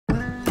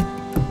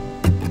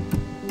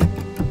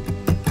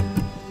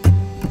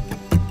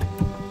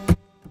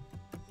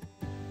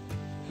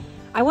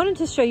I wanted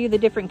to show you the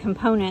different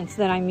components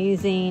that I'm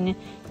using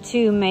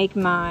to make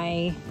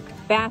my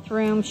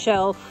bathroom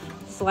shelf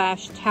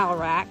slash towel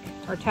rack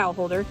or towel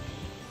holder.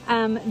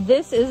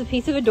 This is a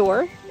piece of a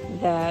door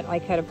that I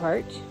cut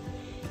apart,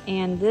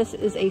 and this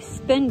is a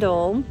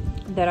spindle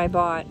that I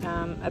bought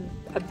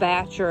a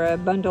batch or a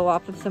bundle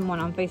off of someone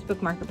on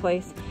Facebook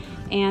Marketplace.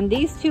 And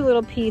these two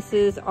little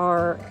pieces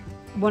are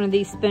one of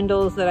these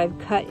spindles that I've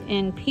cut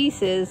in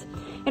pieces,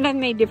 and I've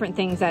made different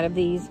things out of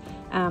these,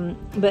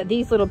 but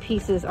these little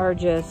pieces are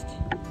just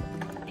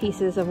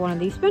pieces of one of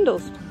these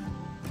spindles.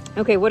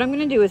 Okay, what I'm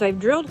going to do is I've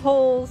drilled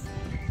holes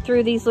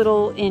through these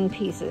little end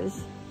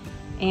pieces,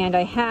 and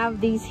I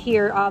have these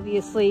here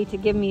obviously to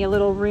give me a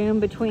little room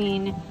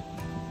between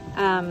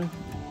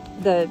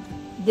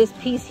this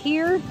piece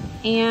here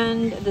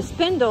and the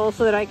spindle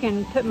so that I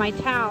can put my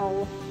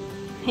towel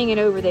hanging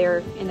over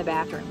there in the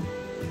bathroom.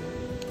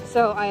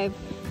 So I've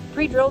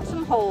pre-drilled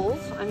some holes.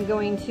 I'm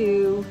going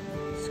to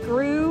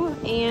screw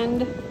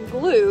and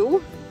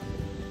glue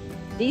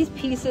these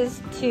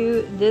pieces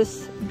to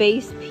this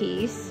base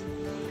piece,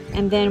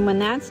 and then when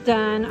that's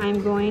done,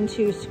 I'm going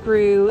to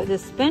screw the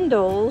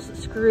spindles,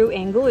 screw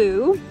and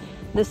glue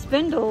the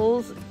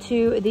spindles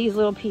to these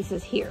little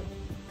pieces here.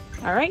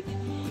 All right,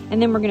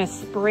 and then we're going to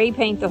spray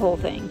paint the whole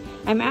thing.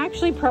 I'm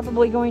actually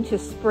probably going to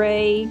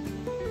spray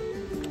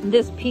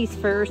this piece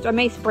first. I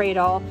may spray it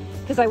all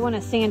because I want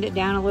to sand it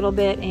down a little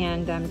bit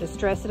and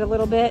distress it a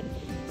little bit.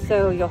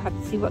 So you'll have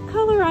to see what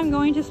color I'm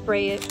going to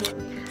spray it.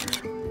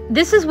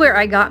 This is where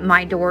I got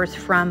my doors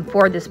from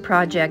for this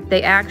project.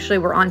 They actually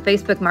were on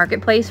Facebook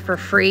Marketplace for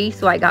free,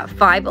 so I got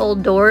 5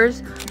 old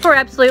doors for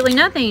absolutely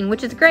nothing,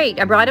 which is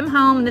great. I brought them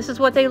home. This is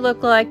what they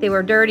look like. They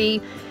were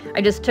dirty.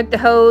 I just took the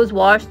hose,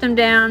 washed them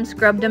down,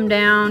 scrubbed them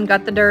down,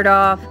 got the dirt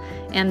off,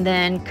 and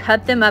then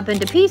cut them up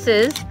into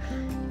pieces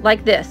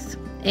like this.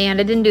 And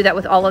I didn't do that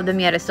with all of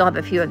them yet. I still have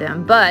a few of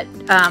them, but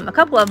a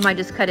couple of them I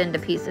just cut into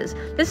pieces.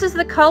 This is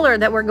the color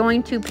that we're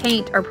going to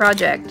paint our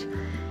project.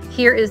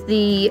 Here is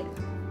the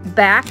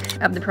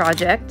back of the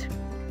project.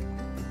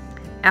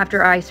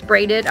 After I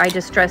sprayed it, I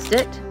distressed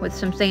it with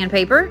some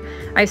sandpaper.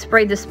 I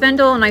sprayed the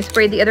spindle and I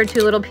sprayed the other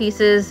 2 little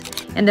pieces,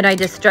 and then I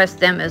distressed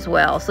them as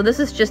well. So this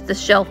is just the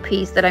shelf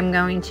piece that I'm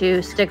going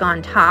to stick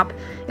on top.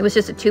 It was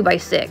just a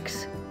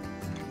 2x6.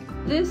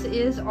 This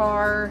is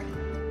our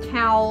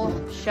towel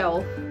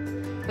shelf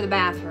for the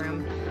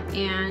bathroom,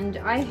 and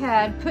I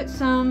had put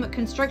some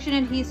construction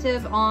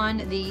adhesive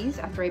on these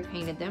after I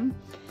painted them,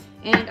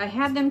 and I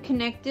had them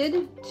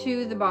connected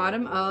to the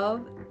bottom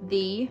of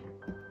the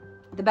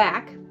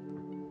back.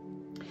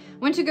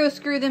 Went to go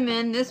screw them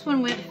in. This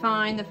one went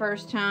fine the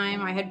first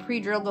time. I had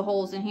pre-drilled the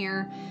holes in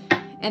here,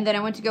 and then I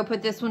went to go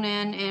put this one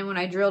in, and when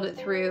I drilled it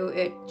through,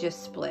 it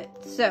just split.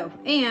 So,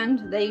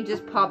 and they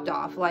just popped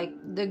off. Like,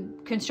 the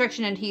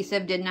construction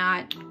adhesive did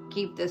not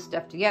keep this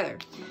stuff together.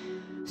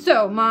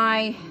 So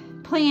my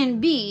plan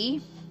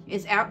B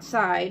is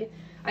outside.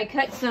 I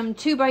cut some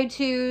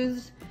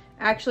 2x2s,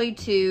 actually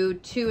to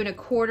 2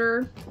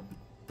 1/4,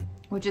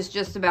 which is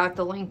just about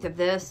the length of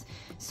this.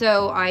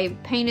 So I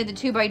painted the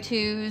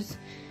 2x2s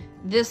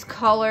this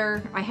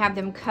color. I have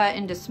them cut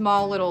into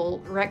small little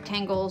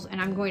rectangles,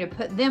 and I'm going to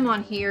put them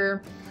on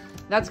here.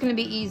 That's going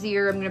to be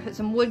easier. I'm going to put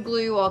some wood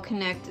glue. I'll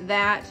connect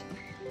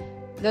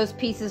those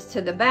pieces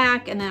to the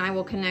back, and then I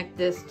will connect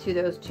this to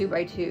those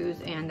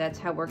 2x2s, and that's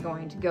how we're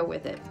going to go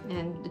with it.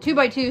 And the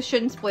 2x2s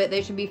shouldn't split.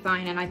 They should be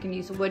fine, and I can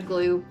use wood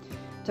glue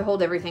to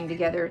hold everything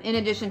together in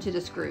addition to the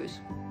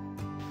screws.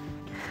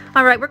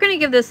 All right, we're going to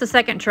give this a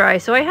second try.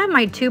 So I have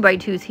my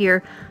 2x2s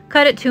here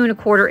cut at 2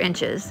 1/4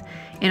 inches,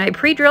 and I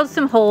pre-drilled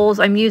some holes.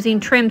 I'm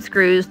using trim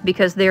screws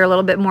because they're a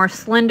little bit more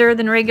slender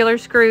than regular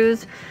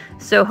screws,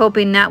 so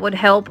hoping that would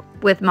help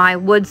with my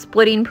wood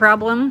splitting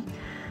problem.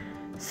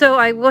 So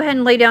I go ahead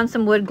and lay down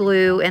some wood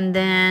glue, and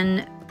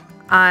then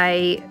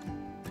I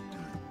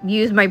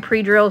use my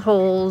pre-drilled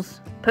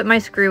holes, put my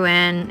screw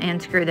in,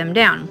 and screw them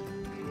down.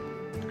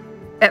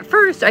 At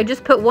first, I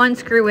just put 1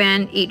 screw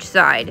in each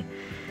side.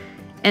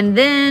 And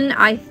then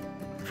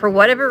for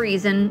whatever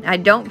reason, I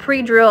don't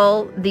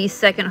pre-drill these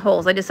second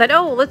holes. I decide,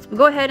 oh, let's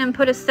go ahead and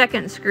put a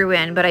second screw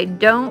in, but I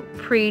don't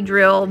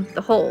pre-drill the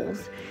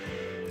holes.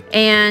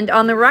 And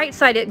on the right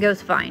side, it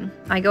goes fine.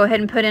 I go ahead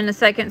and put in a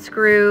second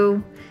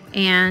screw,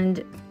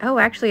 and oh,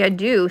 actually I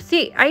do.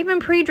 See, I even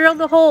pre-drilled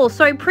the holes.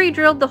 So I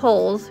pre-drilled the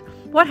holes.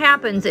 What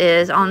happens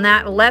is on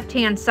that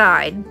left-hand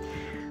side,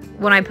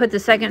 when I put the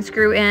second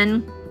screw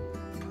in,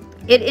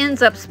 it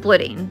ends up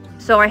splitting.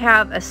 So I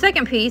have a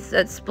second piece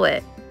that's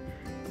split.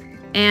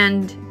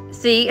 And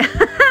see,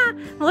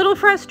 I'm a little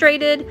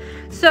frustrated.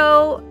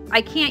 So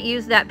I can't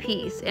use that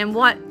piece. And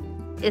what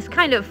is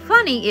kind of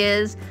funny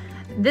is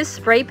this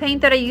spray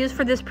paint that I use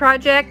for this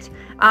project,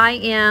 I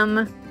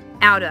am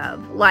out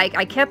of. Like,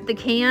 I kept the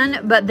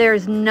can, but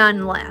there's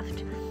none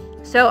left.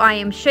 So I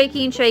am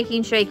shaking,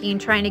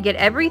 trying to get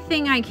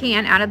everything I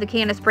can out of the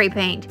can of spray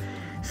paint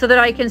so that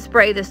I can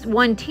spray this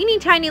one teeny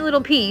tiny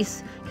little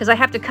piece, because I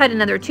have to cut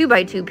another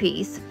 2x2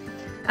 piece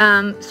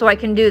so I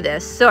can do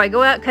this. So I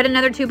go out, cut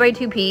another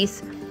 2x2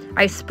 piece,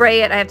 I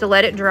spray it, I have to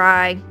let it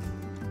dry,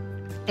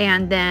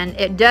 and then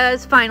it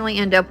does finally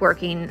end up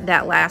working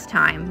that last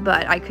time,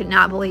 but I could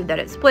not believe that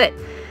it split.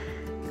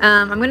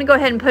 I'm going to go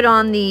ahead and put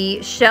on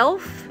the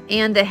shelf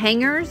and the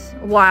hangers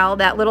while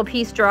that little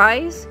piece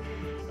dries,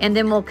 and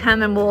then we'll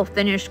come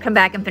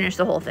back and finish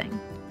the whole thing.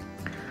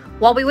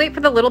 While we wait for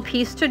the little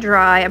piece to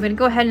dry, I'm going to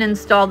go ahead and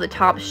install the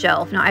top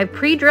shelf. Now, I've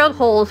pre-drilled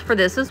holes for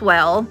this as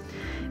well,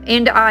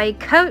 and I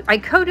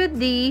coated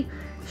the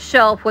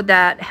shelf with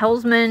that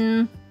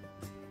Helsman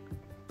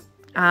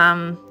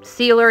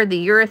sealer,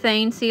 the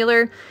urethane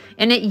sealer,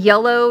 and it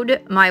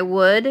yellowed my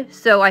wood,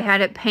 so I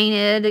had it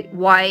painted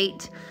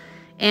white,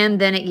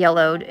 and then it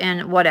yellowed,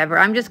 and whatever.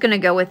 I'm just going to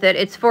go with it.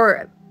 It's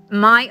for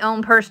my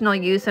own personal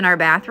use in our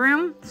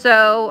bathroom,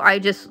 so I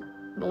just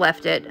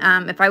left it.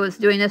 If I was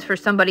doing this for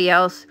somebody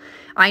else,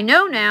 I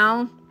know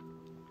now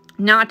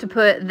not to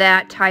put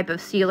that type of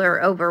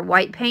sealer over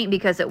white paint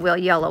because it will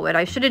yellow it.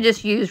 I should have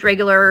just used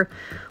regular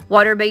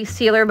water-based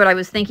sealer, but I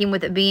was thinking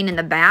with it being in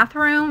the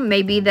bathroom,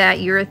 maybe that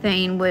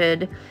urethane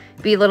would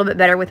be a little bit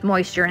better with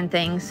moisture and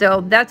things.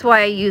 So that's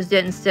why I used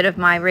it instead of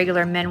my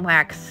regular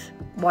Minwax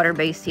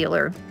water-based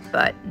sealer.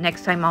 But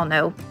next time I'll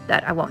know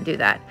that I won't do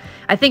that.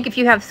 I think if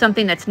you have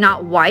something that's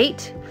not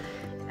white,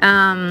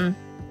 then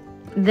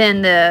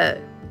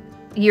the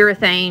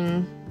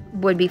urethane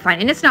would be fine.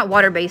 And it's not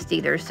water-based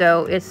either,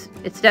 so it's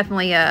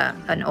definitely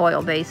an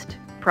oil-based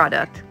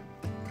product.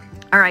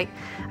 All right,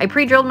 I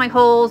pre-drilled my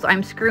holes.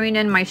 I'm screwing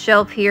in my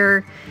shelf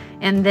here,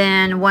 and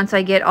then once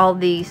I get all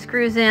the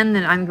screws in,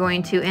 then I'm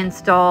going to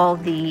install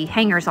the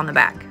hangers on the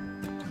back.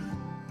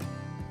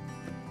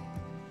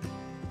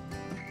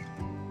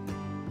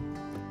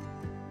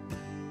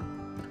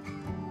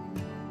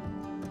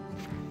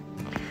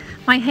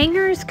 My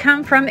hangers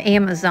come from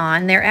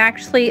Amazon. They're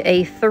actually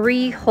a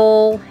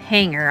 3-hole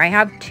hanger. I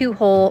have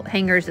 2-hole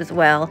hangers as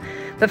well,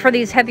 but for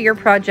these heavier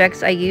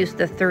projects, I use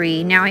the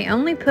 3. Now I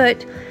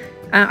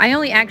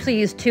only actually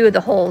use 2 of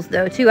the holes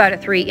though, 2 out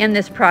of 3 in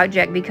this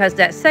project, because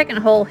that second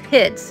hole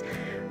hits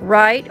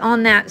right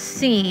on that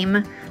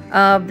seam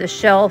of the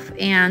shelf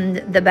and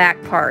the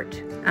back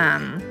part.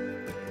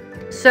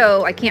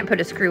 So I can't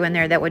put a screw in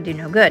there. That would do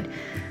no good.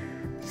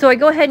 So I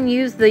go ahead and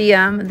use the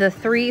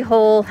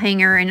 3-hole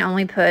hanger and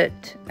only put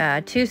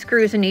 2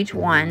 screws in each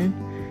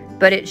one,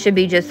 but it should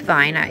be just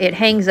fine. It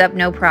hangs up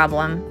no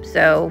problem,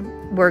 so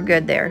we're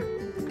good there.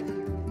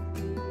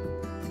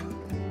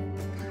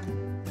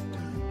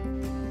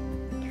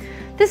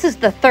 This is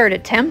the 3rd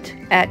attempt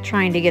at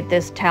trying to get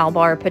this towel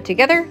bar put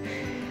together.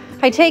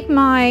 I take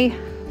my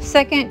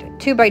second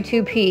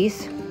 2x2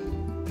 piece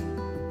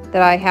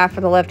that I have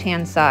for the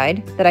left-hand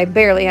side that I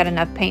barely had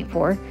enough paint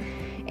for,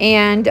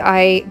 and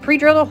I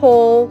pre-drilled a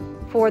hole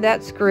for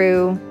that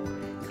screw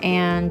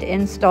and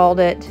installed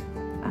it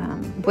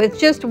with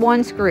just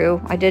 1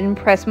 screw. I didn't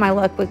press my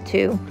luck with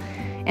 2.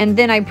 And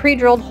then I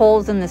pre-drilled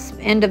holes in the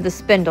end of the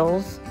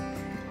spindles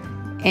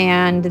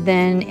and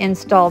then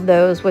installed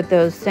those with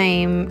those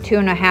same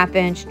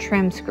 2.5-inch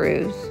trim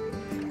screws.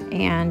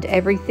 And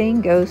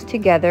everything goes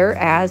together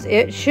as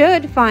it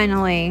should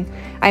finally.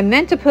 I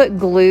meant to put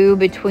glue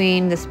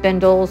between the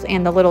spindles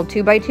and the little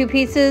 2x2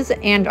 pieces,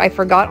 and I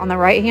forgot on the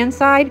right hand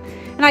side,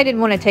 and I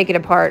didn't want to take it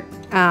apart,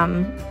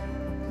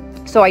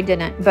 so I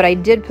didn't. But I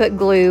did put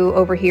glue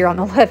over here on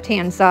the left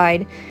hand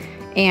side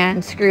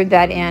and screwed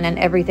that in, and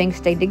everything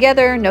stayed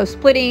together, no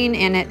splitting,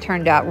 and it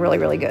turned out really,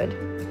 really good.